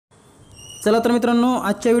चला तर मित्रांनो,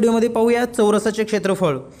 आजच्या व्हिडिओमध्ये पाहूया चौरसाचे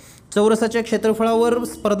क्षेत्रफळ। चौरसाच्या क्षेत्रफळावर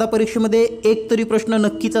स्पर्धा परीक्षेमध्ये एक तरी प्रश्न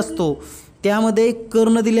नक्कीच असतो। त्यामध्ये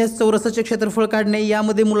कर्ण दिल्यास चौरसाचे क्षेत्रफळ काढणे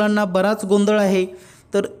यामध्ये मुलांना बराच गोंधळ आहे।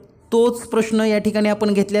 तर तोच प्रश्न या ठिकाणी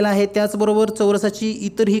आपण घेतलेला आहे। त्याचबरोबर चौरसाची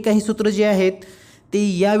इतरही काही सूत्र जी आहेत ते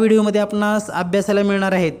या व्हिडिओमध्ये आपणास अभ्यासाला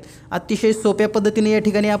मिळणार आहेत। अतिशय सोप्या पद्धतीने या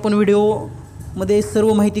ठिकाणी आपण व्हिडिओमध्ये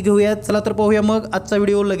सर्व माहिती घेऊया। चला तर पाहूया मग आजचा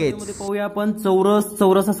व्हिडिओ लगेच। पाहूया आपण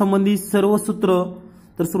चौरसासंबंधी सर्व सूत्र।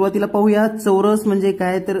 तर सुरुवातीला पाहूया चौरस म्हणजे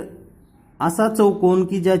काय। तर असा चौकोन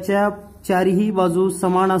की ज्याच्या चारही बाजू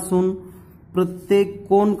समान असून प्रत्येक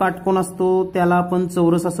कोन काटकोन असतो त्याला आपण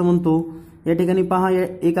चौरस असं म्हणतो। या ठिकाणी पहा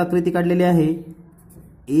एक आकृती काढलेली आहे।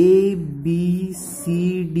 ए बी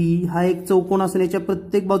सी डी हा एक चौकोन असून याच्या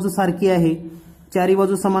प्रत्येक बाजू सारखी आहे। चारी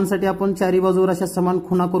बाजू समानसाठी आपण चारी बाजूवर अशा समान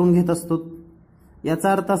खुणा करून घेत असतो।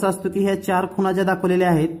 याचा अर्थ असा असतो की ह्या चार खुणा ज्या दाखवलेल्या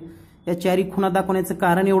आहेत या चारी खुणा दाखवण्याचं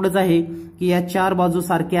कारण एवढंच आहे की या चार बाजू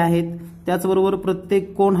सारख्या आहेत। त्याचबरोबर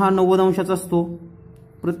प्रत्येक कोन हा 90 अंशाचा असतो,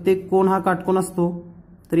 प्रत्येक कोन हा काटकोन असतो।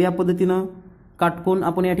 तर या पद्धतीनं काटकोन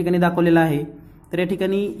आपण या ठिकाणी दाखवलेला आहे। तर या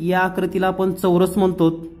ठिकाणी या आकृतीला आपण चौरस म्हणतो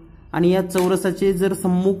आणि या चौरसाचे जर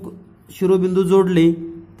सम्मुख शिरोबिंदू जोडले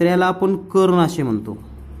तर याला आपण कर्ण असे म्हणतो।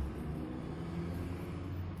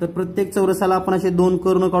 तर प्रत्येक चौरसाला आपण असे दोन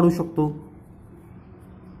कर्ण काढू शकतो।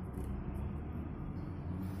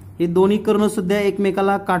 हे दोन्ही कर्ण सुद्धा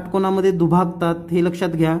एकमेकाला काटकोनामध्ये दुभागतात हे लक्षात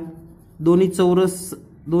घ्या।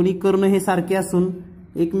 दोन्ही कर्ण हे सारखे असून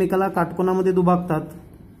एकमेकाला काटकोनामध्ये दुभागतात।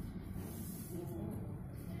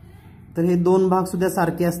 तर हे दोन भाग सुद्धा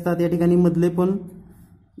सारखे असतात। या ठिकाणी मधले पण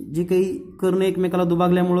जे काही कर्ण एकमेकाला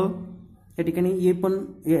दुभागल्यामुळे या ठिकाणी हे पण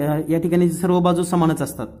या ठिकाणी सर्व बाजू समानच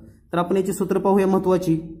असतात। तर आपण याची सूत्र पाहूया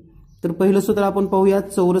महत्त्वाची। तर पहिलं सूत्र आपण पाहूया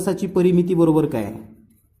चौरसाची परिमिती बरोबर काय आहे।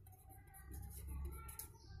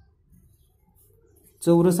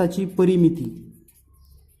 चौरसाची परिमिती।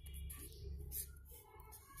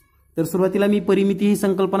 तर सुरुवातीला मी परिमिती ही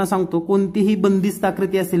संकल्पना सांगतो। कोणतीही बंदिस्त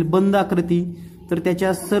आकृती असेल, बंद आकृती, तर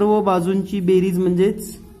त्याच्या सर्व बाजूंची बेरीज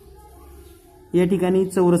म्हणजेच या ठिकाणी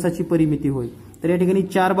चौरसाची परिमिती होय। तर या ठिकाणी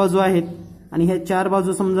चार बाजू आहेत आणि ह्या चार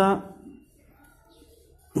बाजू समजा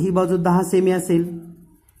ही बाजू 10 सेमी असेल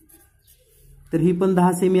तर ही पण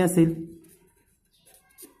 10 सेमी असेल,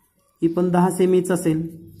 ही पण 10 सेमीच असेल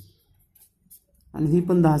आणि ही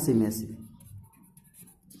पण 10 सेमी असेल।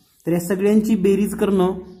 तर या सगळ्यांची बेरीज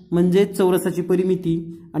करणं म्हणजे चौरसाची परिमिती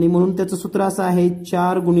आणि म्हणून त्याचं सूत्र असं आहे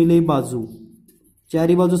 4 गुणिले बाजू।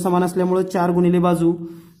 चारी बाजू समान असल्यामुळे 4 गुणिले बाजू।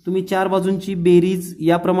 तुम्ही चार बाजूंची बेरीज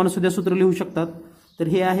याप्रमाणे सुद्धा सूत्र लिहू शकतात। तर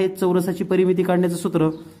हे आहे चौरसाची परिमिती काढण्याचं सूत्र।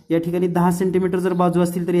 या ठिकाणी 10 सेंटीमीटर जर बाजू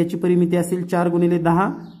असतील तर याची परिमिती असेल 4 गुणिले 10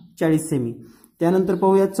 40 सेमी। त्यानंतर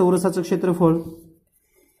पाहूया चौरसाचं क्षेत्रफळ।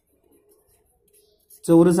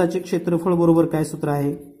 चौरसाचे क्षेत्रफळ बरोबर काय सूत्र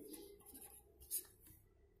आहे।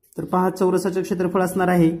 तर पहा चौरसाचे क्षेत्रफळ असणार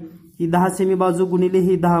आहे ही 10 सेमी बाजू गुणिले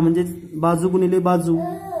ही 10 म्हणजे बाजू गुणिले बाजू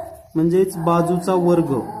म्हणजेच बाजूचा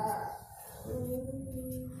वर्ग।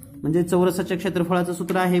 म्हणजे चौरसाच्या क्षेत्रफळाचं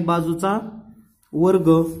सूत्र आहे बाजूचा वर्ग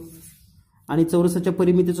आणि चौरसाच्या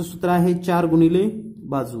परिमितीचं सूत्र आहे 4 गुणिले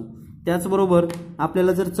बाजू। त्याचबरोबर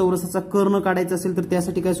आपल्याला जर चौरसाचा कर्ण काढायचा असेल तर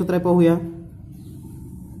त्यासाठी काय सूत्र आहे पाहूया।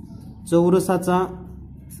 चौरसाचा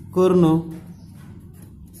कर्ण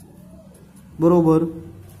बरोबर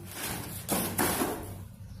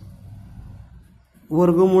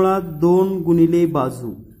वर्गमुळात 2 गुणिले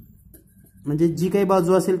बाजू। म्हणजे जी काही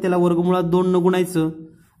बाजू असेल त्याला वर्गमुळात 2 न गुणायचं।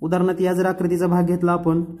 उदाहरणार्थ या जर आकृतीचा भाग घेतला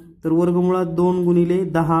आपण तर वर्गमुळात 2 गुणिले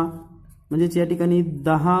 10 म्हणजेच या ठिकाणी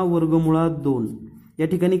 10 वर्गमुळात 2। या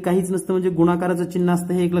ठिकाणी काहीच नसतं म्हणजे गुणाकाराचं चिन्ह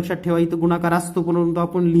असतं हे एक लक्षात ठेवा। इथं गुणाकार असतो परंतु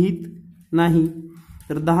आपण लिहित नाही।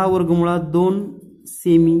 तर 10 वर्गमुळात 2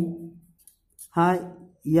 सेमी हा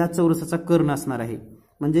या चौरसाचा कर्ण असणार आहे।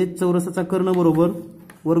 म्हणजे चौरसाचा कर्ण बरोबर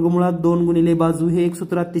वर्गमुळात 2 गुणिले बाजू हे एक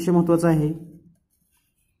सूत्र अतिशय महत्त्वाचं आहे।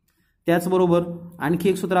 त्याचबरोबर आणखी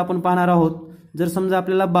एक सूत्र आपण पाहणार आहोत। जर समजा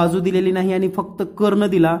आपल्याला बाजू दिलेली नाही आणि फक्त कर्ण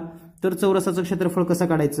दिला तर चौरसाचं क्षेत्रफळ कसं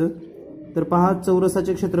काढायचं। तर पहा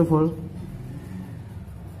चौरसाचे क्षेत्रफळ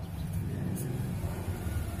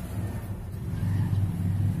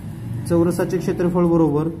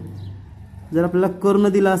बरोबर जर आपल्याला कर्ण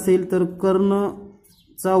दिला असेल तर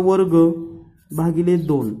कर्णचा वर्ग भागिले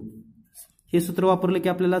 2 हे सूत्र वापरले की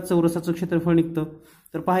आपल्याला चौरसाचं क्षेत्रफळ निघतं।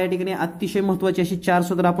 तर पहा या ठिकाणी अतिशय महत्त्वाची अशी 4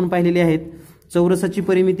 सूत्र आपण पाहिलेली आहेत। चौरसाची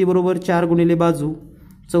परिमिती बरोबर 4 गुणिले बाजू,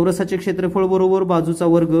 चौरसाचे क्षेत्रफळ बरोबर बाजूचा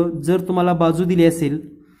वर्ग जर तुम्हाला बाजू दिली असेल,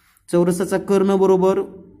 चौरसाचा कर्ण बरोबर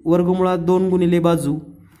वर्गमुळात 2 गुणिले बाजू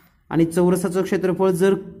आणि चौरसाचं क्षेत्रफळ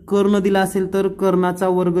जर कर्ण दिला असेल तर कर्णाचा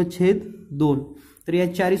वर्ग छेद 2। तर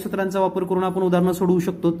या चारही सूत्रांचा वापर करून आपण उदाहरणं सोडवू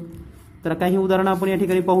शकतो। तर काही उदाहरणं आपण या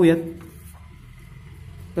ठिकाणी पाहूयात।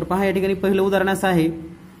 तर पहा या ठिकाणी पहिलं उदाहरण असं आहे,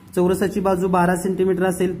 चौरसाची बाजू 12 सेंटीमीटर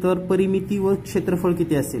असेल तर परिमिती व क्षेत्रफळ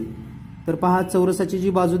किती असेल. तर पहा चौरसाची जी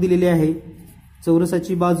बाजू दिलेली आहे,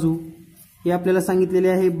 चौरसाची बाजू ही आपल्याला सांगितलेली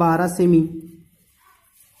आहे 12 सेमी.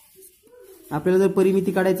 आपल्याला जर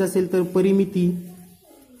परिमिती काढायचं असेल तर परिमिती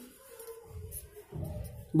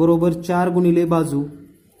बरोबर 4 गुणिले बाजू,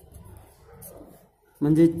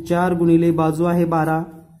 म्हणजे 4 गुणिले बाजू आहे 12,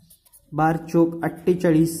 12 चौक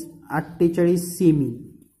 48, 48 सेमी.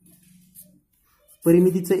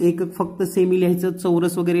 परिमितीचं एकक फक्त सेमी लिहायचं,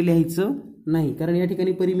 चौरस वगैरे लिहायचं नाही, कारण या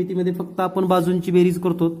ठिकाणी परिमितीमध्ये फक्त आपण बाजूंची बेरीज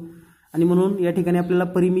करतो आणि म्हणून या ठिकाणी आपल्याला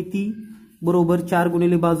परिमिती बरोबर 4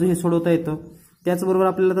 गुणिले बाजू हे सोडवता येतं. त्याचबरोबर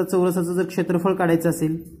आपल्याला आता चौरसाचं जर क्षेत्रफळ काढायचं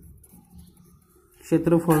असेल,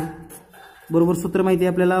 क्षेत्रफळ बरोबर सूत्र माहिती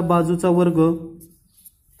आहे आपल्याला, बाजूचा वर्ग.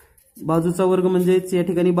 बाजूचा वर्ग म्हणजेच या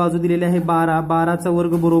ठिकाणी बाजू दिलेली आहे 12, 12चा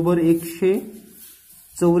वर्ग बरोबर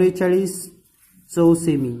 144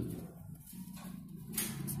 चौसेमी.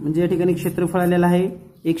 म्हणजे या ठिकाणी क्षेत्रफळ आलेलं आहे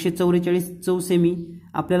 144 चौसेमी.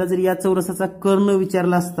 आपल्याला जर या चौरसाचा कर्ण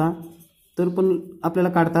विचारला असता तर पण आपल्याला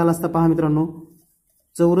काढता आला असता. पहा मित्रांनो,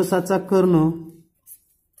 चौरसाचा कर्ण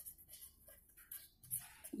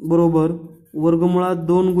बरोबर वर्गमुळात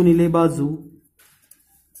 2 गुणिले बाजू,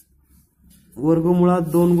 वर्गमुळात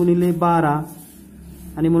 2 गुणिले 12,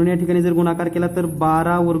 आणि म्हणून या ठिकाणी जर गुणाकार केला तर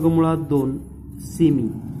 12 वर्गमुळात 2 सेमी.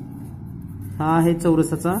 हा आहे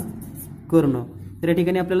चौरसाचा कर्ण. तर या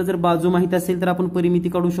ठिकाणी आपल्याला जर बाजू माहित असेल तर आपण परिमिती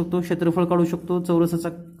काढू शकतो, क्षेत्रफळ काढू शकतो, चौरसाचा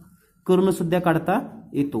कर्ण सुद्धा काढता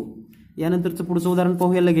येतो. यानंतरचं पुढचं उदाहरण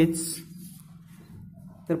पाहूया लगेच.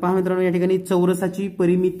 तर पहा मित्रांनो, या ठिकाणी चौरसाची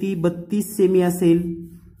परिमिती 32 सेमी असेल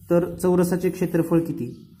तर चौरसाचे क्षेत्रफळ किती.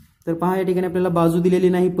 तर पहा या ठिकाणी आपल्याला बाजू दिलेली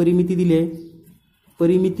नाही, परिमिती दिली आहे.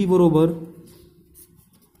 परिमिती बरोबर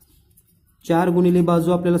 4 गुणिले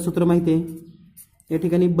बाजू, आपल्याला सूत्र माहिती आहे. या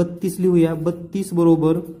ठिकाणी 32 लिहूया, 32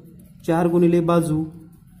 बरोबर 4 गुणिले बाजू,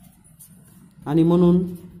 आणि म्हणून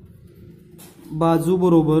बाजू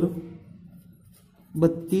बरोबर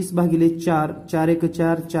 32 भागिले 4, 4 1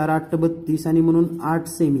 4, 4 8 32, आणि म्हणून 8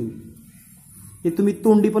 सेमी. हे तुम्ही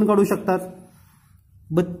तोंडी पण काढू शकतात.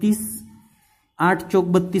 32 8 चौक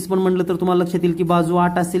 32 पण म्हटलं तर तुम्हाला लक्षात येईल की बाजू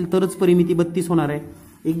 8 असेल तरच परिमिती 32 होणार आहे.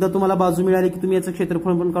 एकदा तुम्हाला बाजू मिळाली की तुम्ही याचं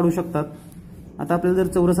क्षेत्रफळ पण काढू शकतात. आता आपल्याला जर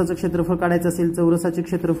चौरसाचं क्षेत्रफळ काढायचं असेल, चौरसाचे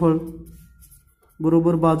क्षेत्रफळ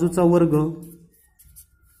बरोबर बाजूचा वर्ग,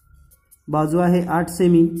 बाजू आहे 8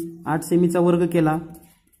 सेमी, 8 सेमीचा वर्ग केला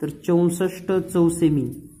तर 64 चौसेमी.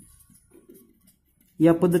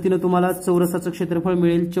 या पद्धतीने तुम्हाला चौरसाचं क्षेत्रफळ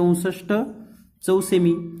मिळेल 64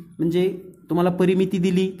 चौसेमी. म्हणजे तुम्हाला परिमिती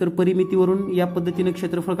दिली तर परिमितीवरून या पद्धतीने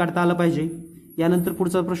क्षेत्रफळ काढता आलं पाहिजे. यानंतर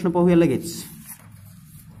पुढचा प्रश्न पाहूया लगेच.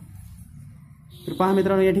 तर पहा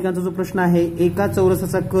मित्रांनो, या ठिकाणचा जो प्रश्न आहे, एका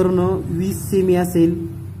चौरसाचा कर्ण 20 सेमी असेल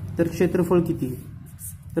तर क्षेत्रफळ किती.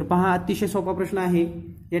 तर पहा अतिशय सोपा प्रश्न आहे.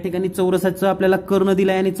 या ठिकाणी चौरसाचं आपल्याला कर्ण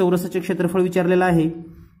दिला आहे आणि चौरसाचे क्षेत्रफळ विचारलेलं आहे.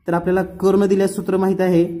 तर आपल्याला कर्ण दिल्यास सूत्र माहित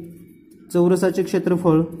आहे, चौरसाचे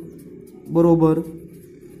क्षेत्रफळ बरोबर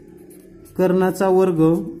कर्णाचा वर्ग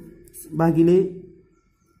भागिले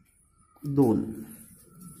 2.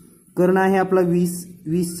 कर्ण आहे आपला 20,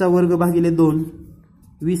 20चा वर्ग भागिले 2,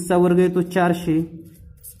 20चा वर्ग येतो 400,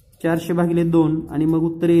 400 भागिले 2, आणि मग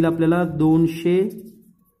उत्तर येईल आपल्याला 200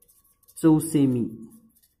 चौसेमी.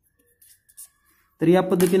 तर या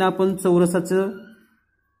पद्धतीने आपण चौरसाचं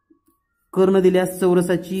कर्ण दिल्यास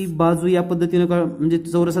चौरसाची बाजू या पद्धतीने म्हणजे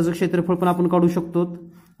चौरसाचं क्षेत्रफळ पण आपण काढू शकतो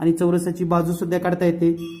आणि चौरसाची बाजू सुद्धा काढता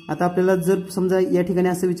येते. आता आपल्याला जर समजा या ठिकाणी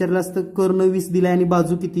असं विचारलं असतं कर्ण 20 दिलाय आणि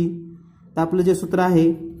बाजू किती, तर आपलं जे सूत्र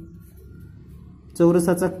आहे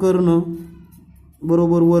चौरसाचा कर्ण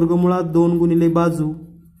बरोबर वर्गमुळात 2 गुणिले बाजू.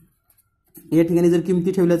 या ठिकाणी जर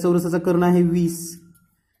किमती ठेवल्या, चौरसाचा कर्ण आहे 20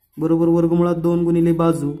 बरोबर वर्गमुळात 2 गुणिले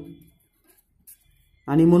बाजू,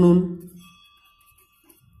 आणि म्हणून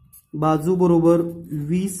बाजू बरोबर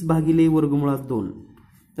 20 भागिले वर्गमुळात 2.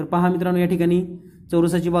 तर पहा मित्रांनो, या ठिकाणी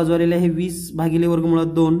चौरसाची बाजू आलेली आहे 20 भागिले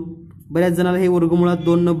वर्गमुळात 2. बऱ्याच जणांना हे वर्गमुळात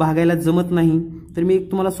 2 न भागायला जमत नाही, तर मी एक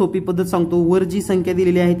तुम्हाला सोपी पद्धत सांगतो. वर जी संख्या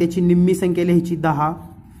दिलेली आहे त्याची निम्मी संख्या लिहायची 10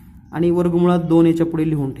 आणि वर्गमुळात 2 याच्या पुढे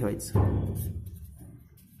लिहून ठेवायचं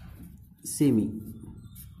सेमी.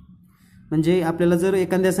 म्हणजे आपल्याला जर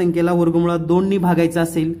एखाद्या संख्येला वर्गमुळात 2 नी भागायचं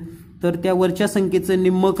असेल तर त्या वरच्या संख्येचं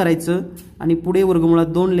निम्म करायचं आणि पुढे वर्गमुळात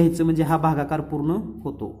 2 लिहायचं, म्हणजे हा भागाकार पूर्ण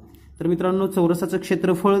होतो. तर मित्रांनो, चौरसाचं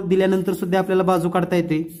क्षेत्रफळ दिल्यानंतर सुद्धा आपल्याला बाजू काढता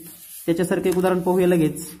येते. त्याच्यासारखं एक उदाहरण पाहूया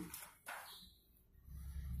लगेच.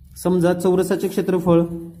 समजा चौरसाचे क्षेत्रफळ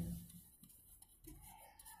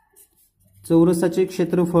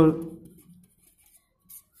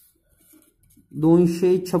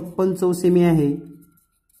 256 चौसेमी आहे.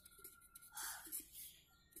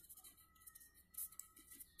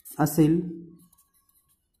 असेल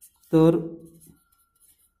तर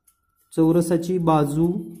चौरसाची बाजू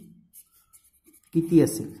किती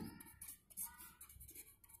असेल?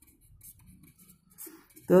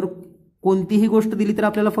 तर कोणतीही गोष्ट दिली तर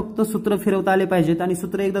आपल्याला फक्त सूत्र फिरवता आले पाहिजेत आणि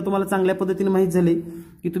सूत्र एकदा तुम्हाला चांगल्या पद्धतीने माहीत झाले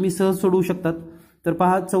की तुम्ही सहज सोडवू शकतात. तर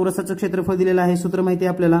पहा, चौरसाचं क्षेत्रफळ दिलेलं आहे, सूत्र माहिती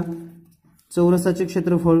आहे आपल्याला. चौरसाचे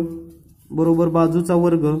क्षेत्रफळ बरोबर बाजूचा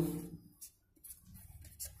वर्ग.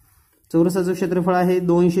 चौरसाचं क्षेत्रफळ आहे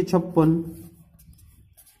 256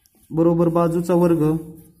 बरोबर बाजूचा वर्ग.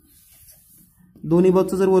 दोन्ही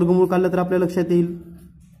बाजूचं जर वर्गमूळ काढलं तर आपल्या लक्षात येईल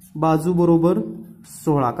बाजू बरोबर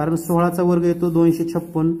 16, कारण 16चा वर्ग येतो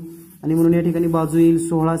 256 आणि म्हणून या ठिकाणी बाजू येईल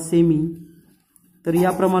 16 सेमी. तर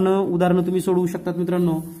याप्रमाणे उदाहरणं तुम्ही सोडवू शकतात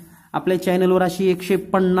मित्रांनो. आपल्या चॅनलवर अशी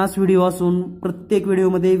 150 व्हिडिओ असून प्रत्येक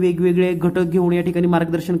व्हिडिओमध्ये वेगवेगळे घटक घेऊन या ठिकाणी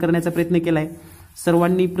मार्गदर्शन करण्याचा प्रयत्न केलाय.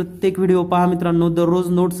 सर्वांनी प्रत्येक व्हिडिओ पहा मित्रांनो, दररोज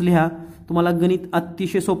नोट्स लिहा, तुम्हाला गणित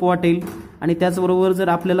अतिशय सोपं वाटेल. आणि त्याचबरोबर जर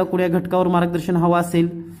आपल्याला कोणत्या घटकावर मार्गदर्शन हवं असेल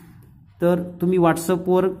तर तुम्ही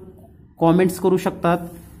व्हॉट्सअपवर कॉमेंट्स करू शकतात.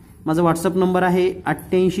 माझा व्हॉट्सअप नंबर आहे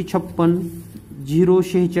 8856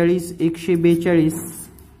 046 142.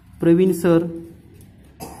 प्रवीण सर.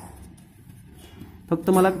 फक्त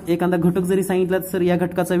मला एखादा घटक जरी सांगितला सर या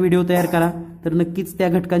घटकाचा व्हिडिओ तयार करा, तर नक्कीच त्या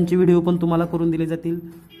घटकांचे व्हिडिओ पण तुम्हाला करून दिले जातील.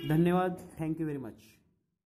 धन्यवाद. Thank you very much.